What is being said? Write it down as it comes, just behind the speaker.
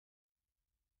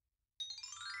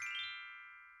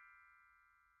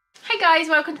guys,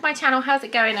 welcome to my channel. How's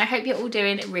it going? I hope you're all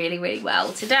doing really, really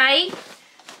well. Today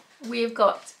we've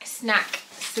got a snack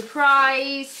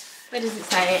surprise. Where does it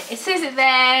say it? It says it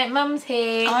there. Mum's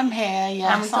here. I'm here,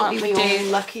 yeah. And we thought we would do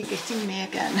lucky getting me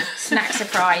again. Snack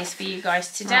surprise for you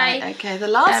guys today. Right, okay, the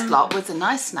last lot was a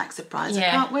nice snack surprise.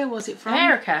 Yeah. Where was it from?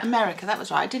 America. America, that was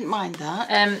right. I didn't mind that.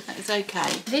 That was okay.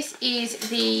 This is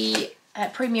the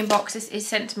premium box. This is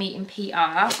sent to me in PR.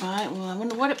 Right, well, I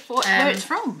wonder where it's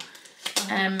from.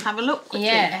 Have a look quickly.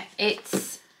 Yeah,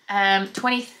 it's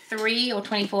 $23 or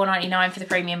 $24.99 for the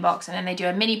premium box, and then they do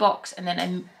a mini box and then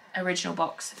an original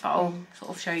box. But I'll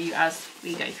sort of show you as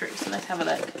we go through. So let's have a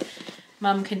look.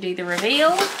 Mum can do the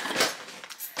reveal.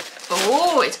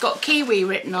 Oh, it's got Kiwi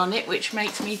written on it, which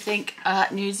makes me think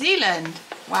New Zealand.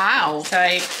 Wow.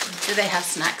 So, do they have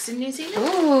snacks in New Zealand?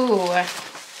 ooh.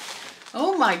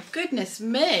 Oh my goodness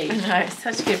me. I know, it's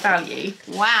such good value.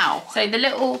 Wow. So the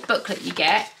little booklet you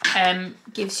get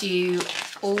gives you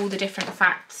all the different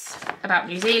facts about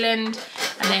New Zealand,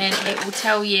 and then it will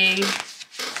tell you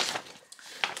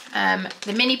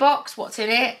the mini box, what's in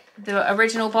it, the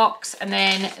original box, and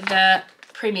then the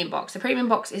premium box. The premium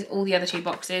box is all the other two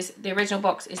boxes. The original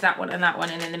box is that one, and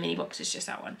then the mini box is just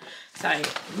that one. So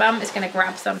Mum is going to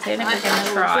grab something and we're going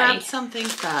to try. Grab something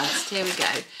first. Here we go.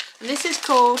 And this is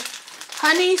called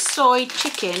Honey Soy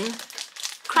Chicken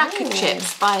Cracker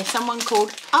Chips by someone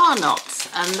called Arnott's,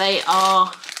 and they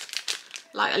are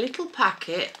like a little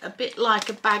packet, a bit like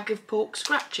a bag of pork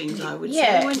scratchings, I would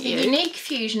say, wouldn't you? A unique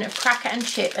fusion of cracker and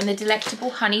chip and the delectable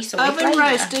honey soy flavour. Oven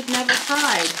roasted, never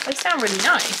fried. They sound really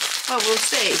nice. Well, we'll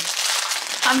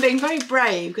see. I'm being very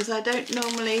brave because I don't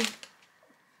normally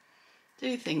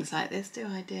do things like this, do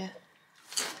I, dear?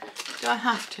 Do I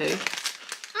have to?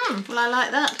 Will I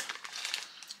like that?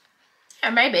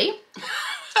 Yeah, maybe.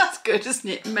 That's good, isn't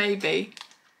it? Maybe.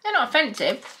 They're not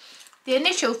offensive. The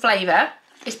initial flavour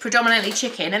is predominantly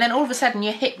chicken, and then all of a sudden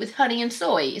you're hit with honey and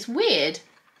soy. It's weird.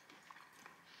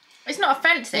 It's not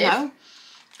offensive. No.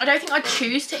 I don't think I'd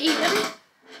choose to eat them.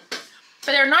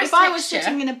 But they're a nice If texture. I was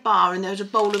sitting in a bar and there was a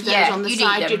bowl of those on the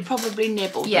side, you'd probably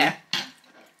nibble them. Yeah.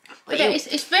 But yeah,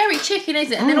 it's very chicken,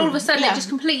 isn't it? And then all of a sudden it just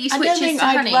completely switches I don't think to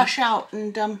I'd honey. rush out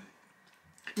and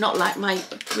not like my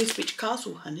Wisbech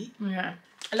Castle honey. Yeah.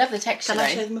 I love the texture. Can I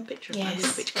show them a picture of my Yes.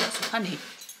 Wisbech Castle honey?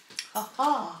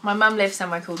 Aha. My mum lives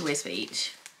somewhere called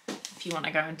Wisbech, if you want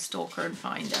to go and stalk her and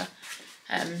find her.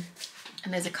 And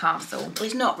there's a castle. Well,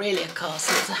 it's not really a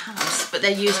castle, it's a house, but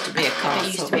there used to be a castle.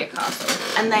 There used to be a castle.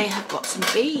 And they have got some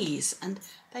bees, and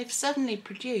they've suddenly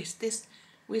produced this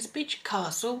Wisbech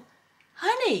Castle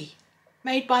honey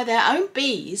made by their own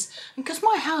bees. And because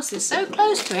my house is so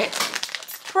close to it,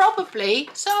 probably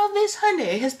some of this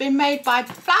honey has been made by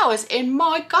flowers in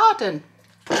my garden.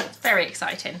 It's very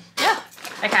exciting. Yeah.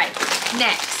 Okay,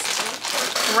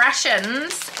 next.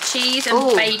 Rations, cheese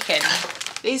and bacon.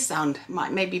 These sound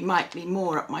might be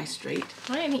more up my street.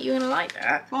 I don't think you're going to like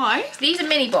that. Why? So these are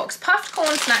mini box. Puffed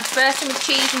corn snacks bursting with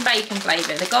cheese and bacon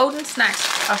flavour. The golden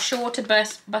snacks are sure to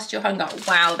bust your hunger.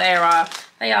 Wow,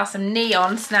 they are some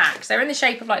neon snacks. They're in the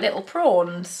shape of like little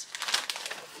prawns.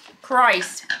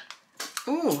 Christ.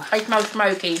 Ooh. They smell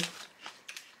smoky.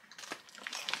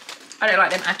 I don't like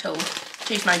them at all.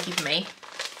 Too smoky for me.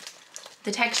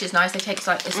 The texture's nice. They taste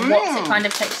like this what's it kind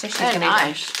of texture. They're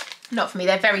nice. Not for me.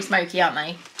 They're very smoky, aren't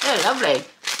they? They're lovely.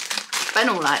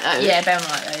 Ben will like those. Yeah, Ben will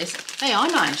like those. They are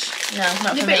nice. No, not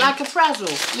for me. A bit like a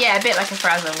frazzle. Yeah, a bit like a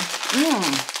frazzle.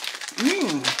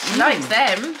 Likes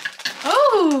them.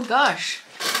 Oh gosh.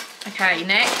 Okay,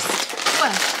 next.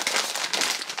 Well,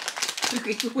 look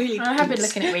at your wheelie pins. I have been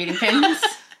looking at wheelie pins.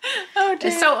 Oh dear.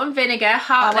 The salt and vinegar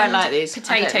Heartland I won't like these.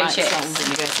 potato I don't like chips. salt and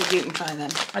vinegar, so you can try them.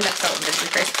 I love salt and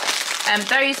vinegar crisps.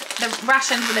 The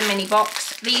rations with a mini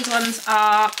box. These ones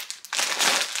are.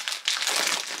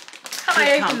 Can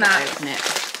I open that? Open it.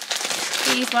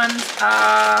 These ones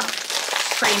are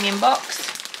premium box.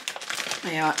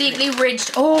 They are Deeply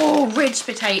ridged. Oh, ridged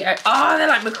potato. Oh, they're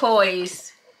like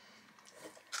McCoy's.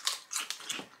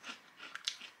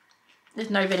 There's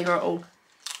no vinegar at all.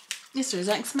 Yes, there is.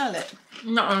 I can smell it.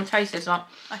 Not on the taste, it's not.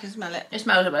 I can smell it. It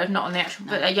smells it, but it's not on the actual.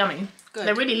 No. But they're yummy. Good.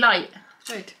 They're really light.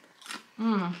 Good.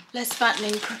 Less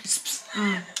fattening crisps.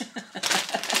 They're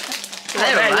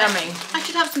all right. yummy. I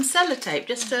should have some sellotape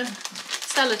just to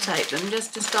sellotape them,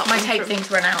 just to stop My them tape from...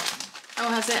 thing's run out. Oh,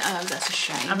 has it? Oh, that's a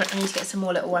shame. I need to get some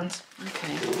more little ones.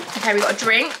 Okay. Okay, we've got a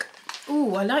drink.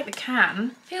 Ooh, I like the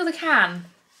can. Feel the can.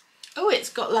 Oh, it's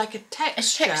got like a texture.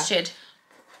 It's textured.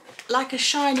 Like a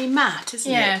shiny mat,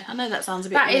 isn't it? I know that sounds a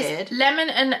bit weird. That is lemon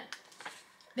and...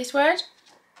 This word?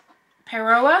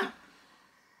 Peroa?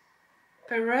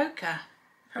 Peroca.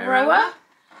 Peroa?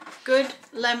 Good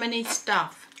lemony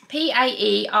stuff.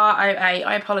 Paeroa.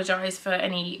 I apologise for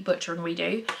any butchering we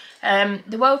do.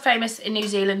 The world famous in New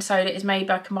Zealand soda is made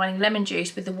by combining lemon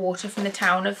juice with the water from the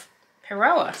town of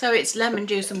Paeroa. So it's lemon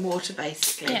juice and water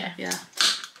basically. Yeah. Yeah.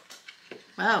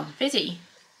 Wow. Fizzy.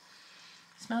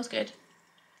 Smells good.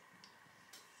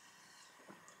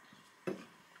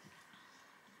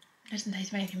 Doesn't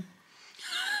taste amazing.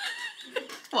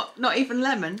 What? Not even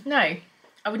lemon? No.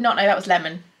 I would not know that was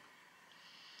lemon.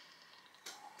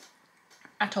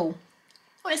 At all.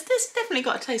 Well, this definitely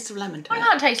got a taste of lemon to it. I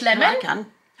can't taste lemon. No, I can.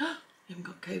 You haven't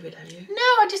got COVID, have you? No,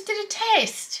 I just did a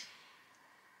test.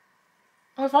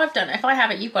 Or if I've done it, if I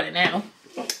have it, you've got it now.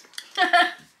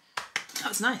 That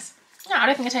was nice. No, I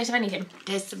don't think I taste of anything.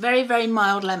 It's very, very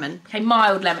mild lemon. Okay,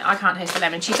 mild lemon. I can't taste the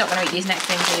lemon. She's not going to eat these next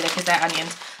things either because they're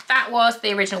onions. That was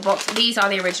the original box. These are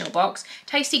the original box.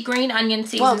 Tasty green onion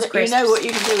seasons crisps. You know what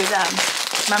you can do with them.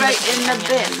 Straight in the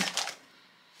bin.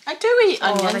 I do eat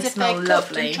onions if they're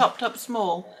cooked and chopped up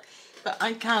small, but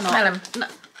I cannot. Smell them. No.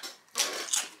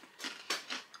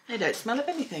 They don't smell of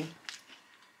anything.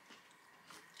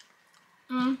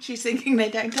 She's thinking they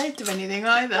don't taste of anything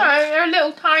either. No, they're a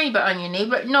little tiny bit oniony,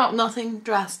 but Nothing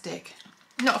drastic.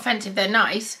 Not offensive. They're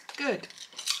nice. Good.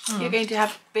 You're going to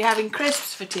be having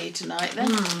crisps for tea tonight then.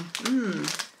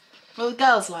 Well, the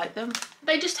girls like them.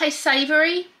 They just taste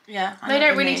savoury. Yeah. They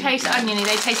don't really taste oniony.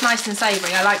 They taste nice and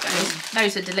savoury. I like those.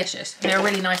 Those are delicious. They're a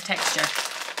really nice texture.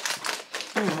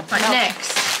 Right,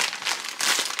 next.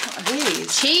 What are these?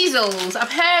 Cheezels.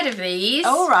 I've heard of these.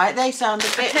 Oh, right. They sound a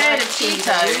bit I've heard like of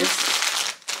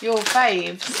Cheetos. Your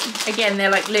faves. Again, they're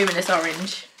like luminous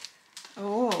orange.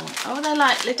 Oh, they're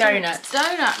like little Donuts.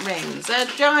 donut rings. They're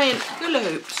giant hula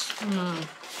hoops.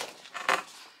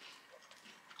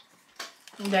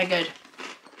 They're good.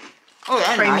 Oh,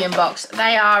 they're Premium nice. box.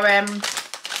 They are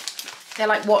they're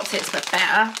like What's-Its but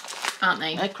better, aren't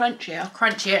they? They're crunchier.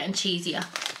 Crunchier and cheesier.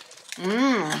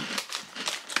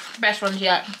 Best ones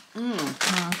yet.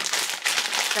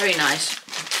 Very nice.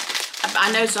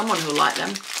 I know someone who'll like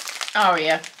them. Oh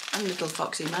yeah. A little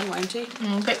foxy man, won't he? A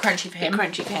bit crunchy for him. Bit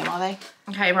crunchy for him, are they?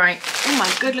 Okay, right. Oh my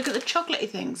good, look at the chocolatey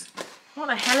things. What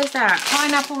the hell is that?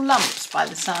 Pineapple lumps by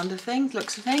the sound of things,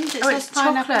 looks of things. It says It's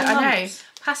chocolate, pineapple lumps. I know.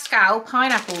 Pascal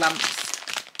pineapple lumps.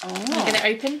 Oh. Get it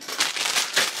open.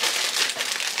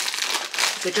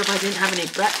 Good job I didn't have any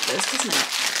breakfast, isn't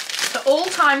it? The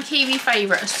all-time Kiwi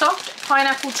favourite, a soft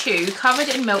pineapple chew covered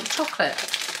in milk chocolate.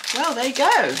 Well, there you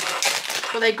go.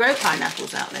 Well, they grow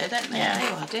pineapples out there, don't they? Yeah. There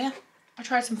you are, dear. I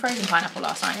tried some frozen pineapple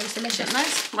last night. It was delicious.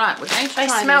 Nice. Right, we're going to They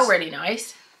try smell this. really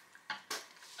nice.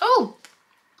 Oh!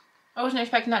 I wasn't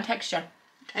expecting that texture.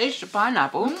 Taste of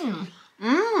pineapple.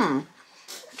 I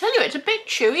tell you, it's a bit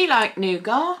chewy like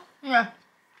nougat. Yeah.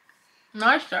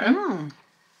 Nice though.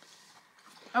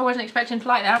 I wasn't expecting to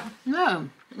like that. No.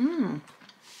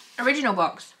 Original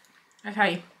box.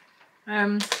 Okay.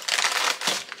 My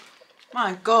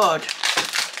God.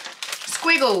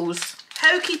 Squiggles.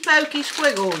 Hokey pokey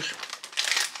squiggles.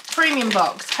 Premium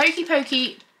box. Hokey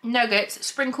pokey nuggets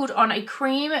sprinkled on a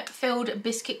cream-filled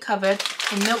biscuit covered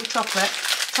in milk chocolate,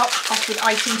 topped off with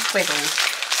icing squiggles.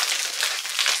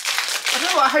 I don't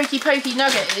know what a hokey pokey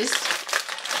nugget is.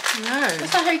 No.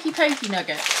 What's a hokey pokey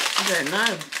nugget? I don't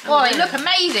know. Oh, they look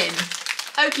amazing.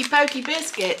 Hokey pokey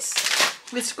biscuits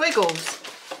with squiggles.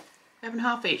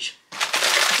 11.5 each. I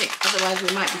think otherwise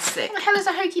we might be sick. What the hell is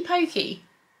a hokey pokey?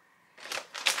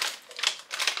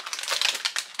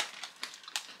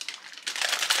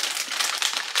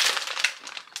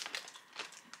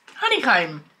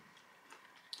 Honeycomb.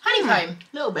 Honeycomb.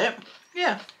 A little bit.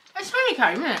 Yeah. It's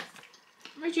honeycomb, isn't it?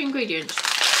 Where's your ingredients?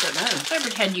 Don't know. Don't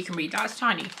pretend you can read that. It's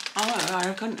tiny. Oh,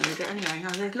 I couldn't read it anyway. I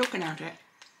was just looking at it.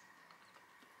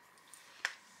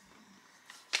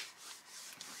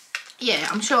 Yeah,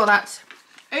 I'm sure that's...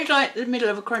 It's like the middle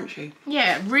of a crunchy.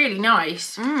 Yeah, really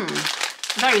nice.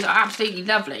 Those are absolutely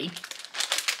lovely.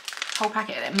 Whole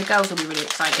packet of them. The girls will be really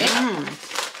excited.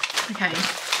 Okay.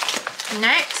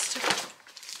 Next,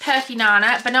 Perky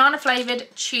Nana. Banana flavoured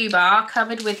chew bar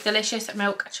covered with delicious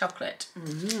milk chocolate.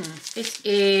 This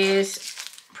is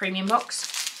premium box.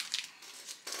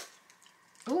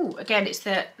 Ooh, again, it's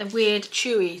the weird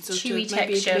Chewy. Sort chewy of.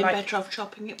 Maybe texture. you'd be Like, better off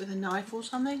chopping it with a knife or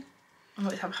something. oh,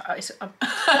 it's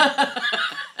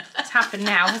happened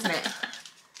now, hasn't it?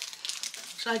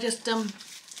 Shall I just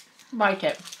Bite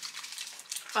it.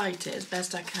 bite it as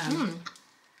best I can?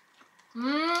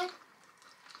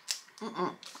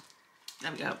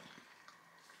 There we go.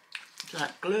 It's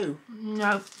like glue.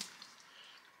 No,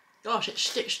 Gosh, it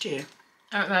sticks to you.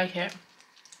 I don't like it.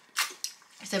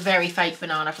 It's a very fake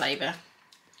banana flavour.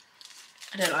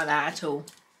 I don't like that at all.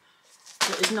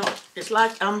 But it's not. It's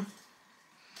like a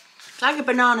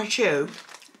banana chew,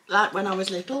 like when I was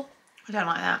little. I don't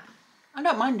like that. I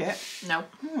don't mind it. No.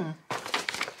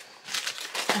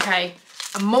 Okay.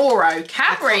 A Moro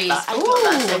Cadbury's. I thought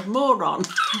that said moron.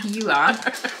 You are.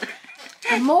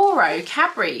 A Moro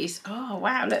Cadbury's. Oh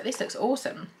wow! Look, this looks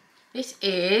awesome. This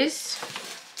is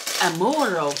A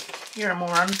moro. You're a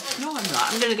moron. No, I'm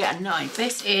not. I'm going to get a 9.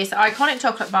 This is the iconic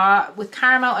chocolate bar with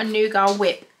caramel and nougat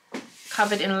whip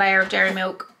covered in a layer of dairy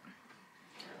milk.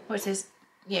 What is this?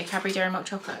 Yeah, Cadbury dairy milk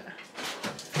chocolate.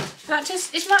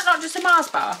 Isn't that not just a Mars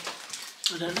bar?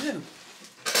 I don't know.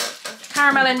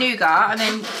 Caramel and nougat and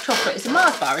then chocolate is a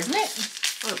Mars bar, isn't it?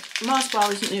 Well, Mars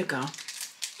bar isn't nougat.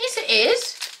 Yes, it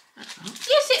is.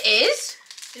 Yes, it is.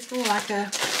 It's more like a...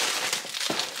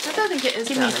 I don't think it is.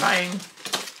 Give me a phone.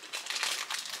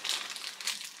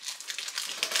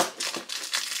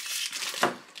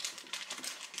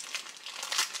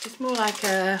 It's more like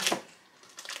a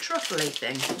truffle-y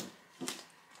thing.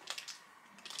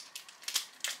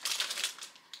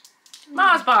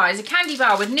 Mars bar is a candy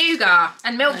bar with nougat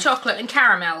and milk chocolate and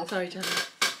caramel. Sorry, Jenny.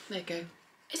 There you go.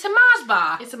 It's a Mars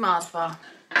bar. It's a Mars bar.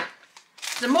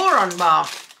 It's a moron bar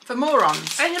for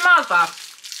morons. It's a Mars bar.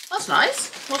 That's nice.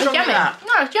 What's It's wrong with yummy. that?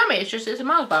 No, it's yummy. It's a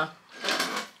Mars bar.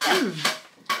 Yeah.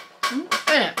 Isn't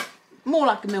it? More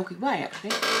like a Milky Way,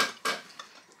 actually.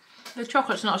 The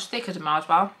chocolate's not as thick as a Mars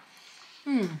bar.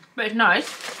 But it's nice.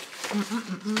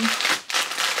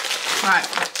 Right.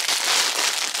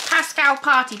 Pascal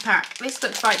Party Pack. This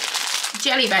looks like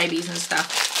jelly babies and stuff.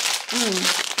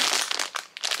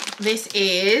 This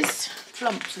is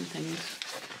Flumps and things.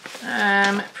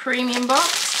 premium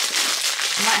box.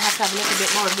 I might have to have a little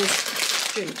bit more of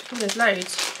this drink. Oh, there's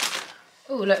loads.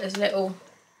 Oh, look, there's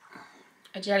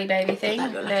a jelly baby thing.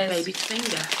 That looks like a baby's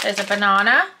finger. There's a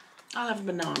banana. I'll have a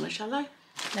banana, shall I?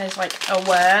 There's like a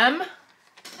worm.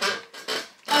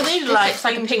 Oh, these are This like, looks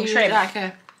like a things pink you use shrimp. like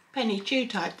a penny chew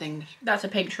type things. That's a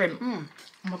pink shrimp. Oh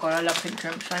my god, I love pink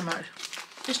shrimp so much.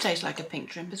 This tastes like a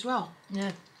pink shrimp as well.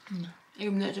 Yeah.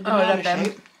 Even though it's a Oh, I banana love them.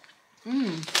 shape.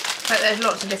 But there's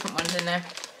lots of different ones in there.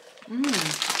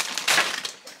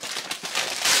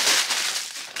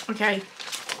 Okay.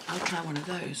 I'll try one of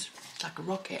those. It's like a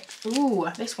rocket. Ooh,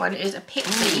 this one is a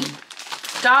Pixie.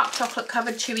 Dark chocolate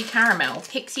covered chewy caramel.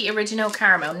 Pixie original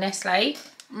caramel, Nestle.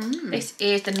 This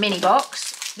is the mini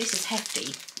box. This is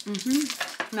hefty.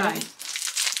 No.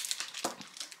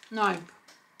 No.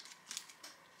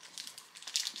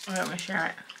 I don't want to share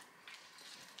it.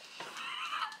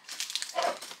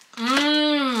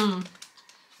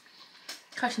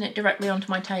 Cutting it directly onto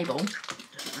my table.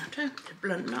 Doesn't matter. It's a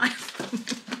blunt knife.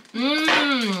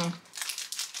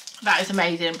 That is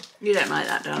amazing. You don't like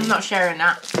that, darling? I'm not sharing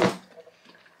that.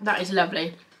 That is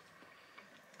lovely.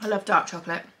 I love dark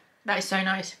chocolate. That is so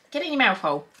nice. Get it in your mouth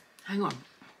hole. Hang on.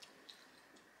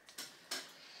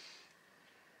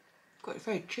 Got it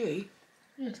very chewy.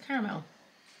 Yeah, it's caramel.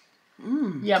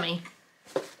 Yummy.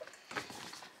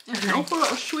 There's an awful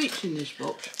lot of sweets in this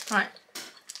box. Right.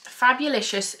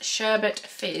 Fabulicious Sherbet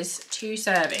Fizz, 2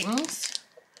 servings.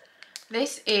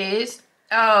 This is,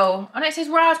 oh no, it says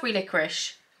raspberry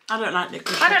licorice. I don't like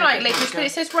licorice. I don't like licorice, but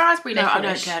it says raspberry No, licorice. I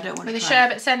don't care. I don't want to with a try it.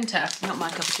 sherbet centre. Not my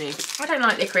cup of tea. I don't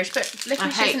like licorice, but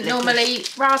licorice hate isn't licorice. normally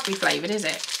raspberry flavoured, is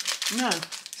it? No.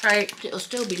 So, It'll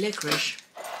still be licorice.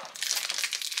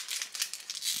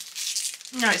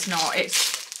 no, it's not.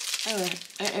 It's Oh,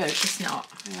 it is. It's not.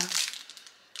 Yeah.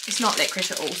 It's not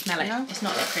licorice at all. Smell it. No? It's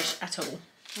not licorice at all.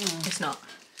 It's not.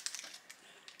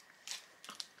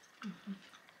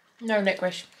 No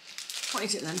licorice. What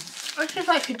is it then? It's just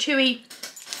like a chewy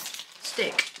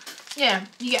stick. Yeah,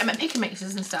 you get them at pick and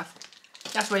mixes and stuff.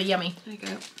 That's really yummy. There you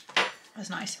go.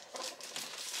 That's nice.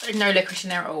 There's no licorice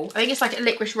in there at all. I think it's like a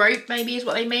licorice rope, maybe, is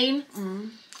what they mean.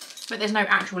 But there's no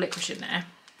actual licorice in there.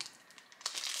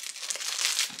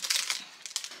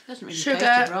 Doesn't really Sugar,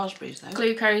 taste of raspberries though.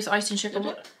 Glucose, ice and sugar.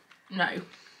 Does it? No.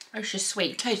 It's just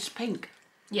sweet. Tastes pink.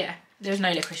 Yeah, there's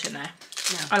no licorice in there.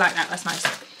 No. I like that, that's nice.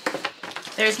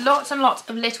 There's lots and lots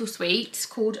of little sweets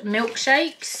called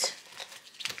milkshakes.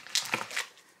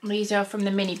 These are from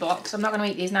the mini box. I'm not going to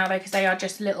eat these now though because they are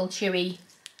just little chewy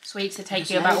sweets that take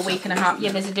There's you about a loads week of and a them, half. isn't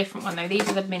Yeah, there? there's a different one though. These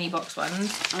are the mini box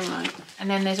ones. Alright. And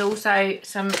then there's also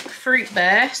some fruit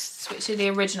bursts, which are the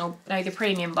original, no, the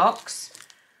premium box.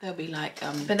 They'll be like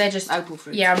But they're just, opal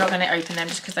fruit. yeah, I'm not going to open them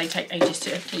just because they take ages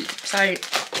to eat. So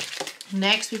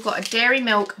next we've got a Dairy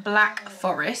Milk Black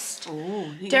Forest.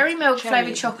 Ooh, Dairy Milk cherry flavoured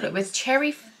and chocolate with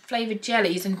cherry flavoured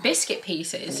jellies and biscuit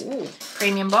pieces. Ooh.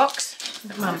 Premium box.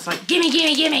 But Mum's like, gimme,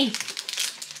 gimme, gimme.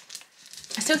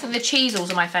 I still think the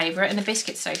cheesels are my favourite and the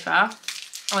biscuits so far.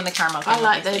 Oh, and the caramel. I thing,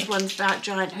 like obviously. those ones about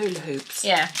giant hula hoops.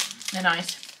 Yeah, they're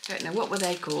nice. Don't know, what were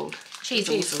they called?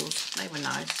 Cheezels. Cheezels. They were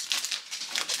nice.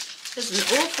 There's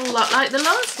an awful lot, like the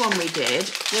last one we did,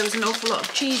 there was an awful lot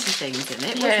of cheesy things in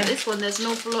it. Yeah. This one, there's an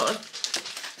awful lot of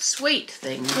sweet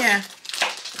things. Yeah,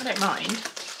 I don't mind.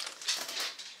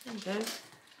 There you go.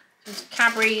 There's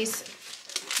Cadbury's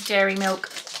Dairy Milk.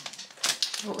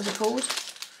 What was it called?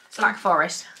 Black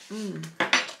Forest. Mmm.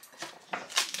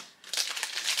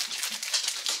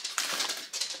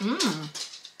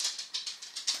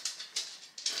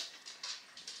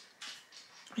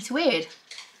 It's weird.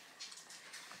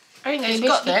 I think It's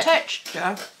got the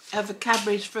texture of a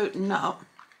Cadbury's fruit and nut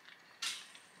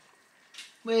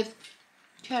with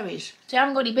cherries. See, I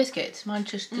haven't got any biscuits. Mine's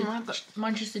just I've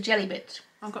mine's just the jelly bits.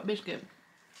 got biscuit.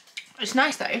 It's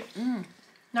nice though.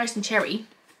 Nice and cherry.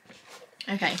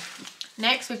 Okay.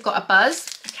 Next we've got a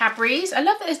Buzz Cadbury's. I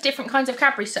love that there's different kinds of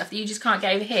Cadbury stuff that you just can't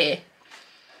get over here.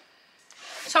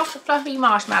 Soft fluffy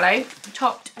marshmallow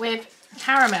topped with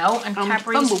caramel and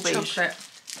Cadbury's chocolate.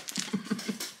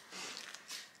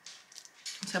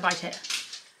 So bite it.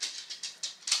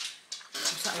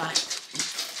 What's that like?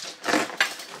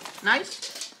 Nice.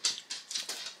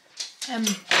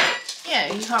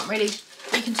 Yeah, you can't really,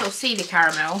 you can sort of see the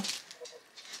caramel.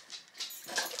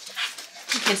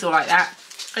 The kids all like that.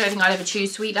 I don't think I'd ever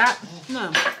choose to eat that.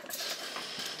 No.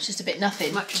 It's just a bit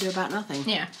nothing. Much ado about nothing.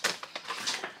 Yeah.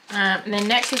 And then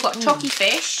next we've got Chocky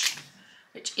Fish,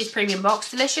 which is premium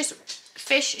box. Delicious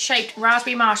fish-shaped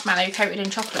raspberry marshmallow coated in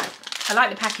chocolate. I like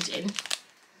the packaging.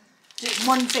 Is it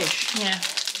one fish? Yeah.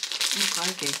 Oh,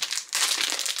 crikey.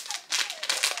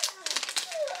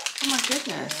 Oh my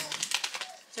goodness.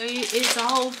 So it's a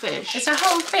whole fish? It's a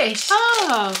whole fish.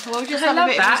 Oh, well, we'll just I have a love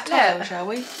bit that, of his tail, look. shall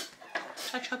we?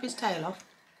 Shall I chop his tail off?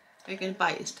 Are you going to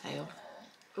bite his tail?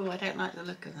 Oh, I don't like the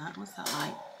look of that. What's that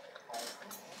like?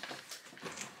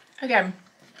 Again,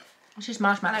 it's just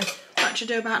marshmallow. Much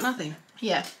ado about nothing.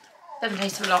 Yeah. Doesn't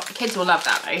taste a lot. The kids will love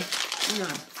that though. No.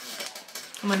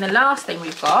 And then the last thing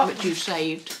we've got, Which you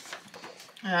saved.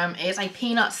 is a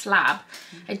peanut slab.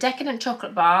 A decadent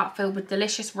chocolate bar filled with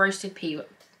delicious roasted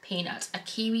peanuts. A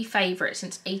Kiwi favourite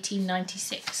since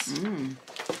 1896.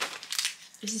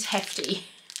 This is hefty.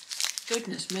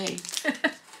 Goodness me.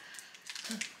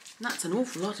 That's an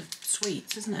awful lot of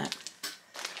sweets, isn't it?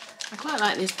 I quite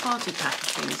like these party pack of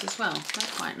things as well. They're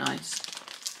quite nice.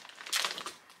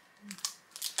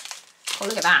 Oh,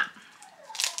 look at that.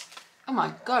 Oh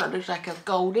my god, it looks like a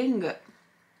gold ingot.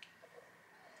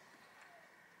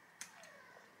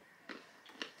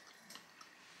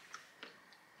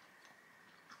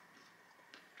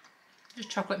 Just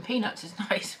chocolate and peanuts is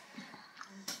nice.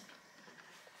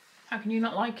 How can you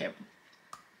not like it?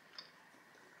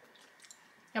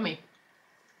 Yummy.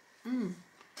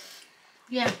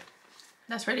 Yeah,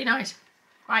 that's really nice.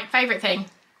 Right, favourite thing.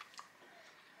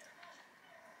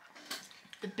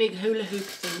 The big hula hoop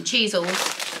thing. Cheezels.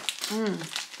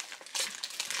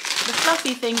 The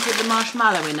fluffy things with the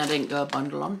marshmallow in I didn't go a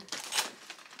bundle on.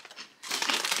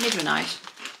 These were nice.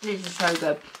 These are so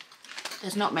good.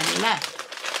 There's not many left.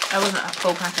 There wasn't a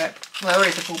full packet. Well, there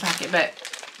is a full packet, but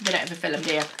they don't ever fill them,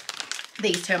 do you?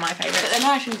 These two are my But favourites. they're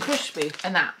nice and crispy.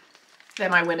 And that. They're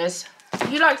my winners.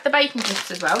 You liked the bacon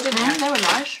crisps as well, didn't you? They were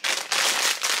nice.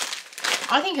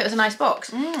 I think it was a nice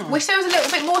box. Wish there was a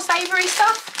little bit more savoury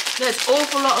stuff. There's an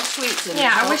awful lot of sweets in it.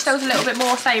 Yeah, I wish there was a little bit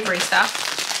more savoury stuff.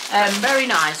 Very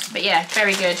nice. But yeah,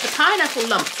 very good. The pineapple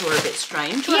lumps were a bit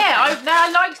strange. Yeah,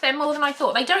 I liked them more than I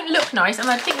thought. They don't look nice, and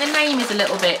I think the name is a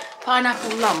little bit...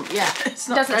 Pineapple lump, yeah. It's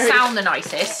not doesn't sound the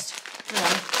nicest.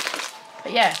 Yeah.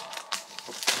 But yeah.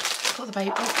 Got the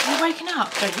baby. Oh, you're waking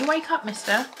up. Don't you wake up,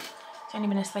 mister. It's only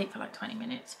been asleep for like 20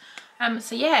 minutes.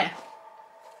 So yeah,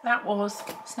 that was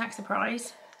Snack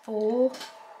Surprise for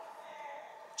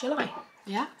July.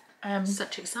 Yeah.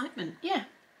 Such excitement. Yeah. Do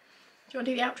you want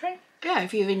to do the outro? Yeah,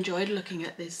 if you've enjoyed looking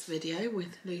at this video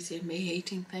with Lucy and me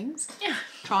eating things, Yeah.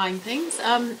 trying things,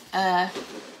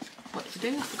 what did we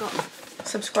do? I've forgotten.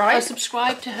 Subscribe.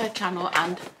 Subscribe to her channel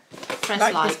and press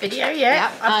like this video,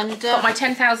 yeah. I've and got my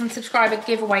 10,000 subscriber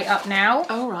giveaway up now.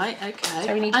 oh right, okay.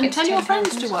 So we need to and get to tell your 10,000.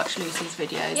 friends to watch Lucy's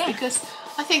videos Yeah. because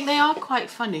I think they are quite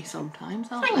funny sometimes,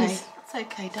 aren't Thanks. they?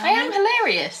 It's okay, I darling. am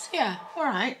hilarious. Yeah, all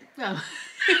right. Well.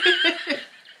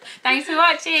 Thanks for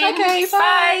watching. Okay, bye.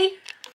 Bye.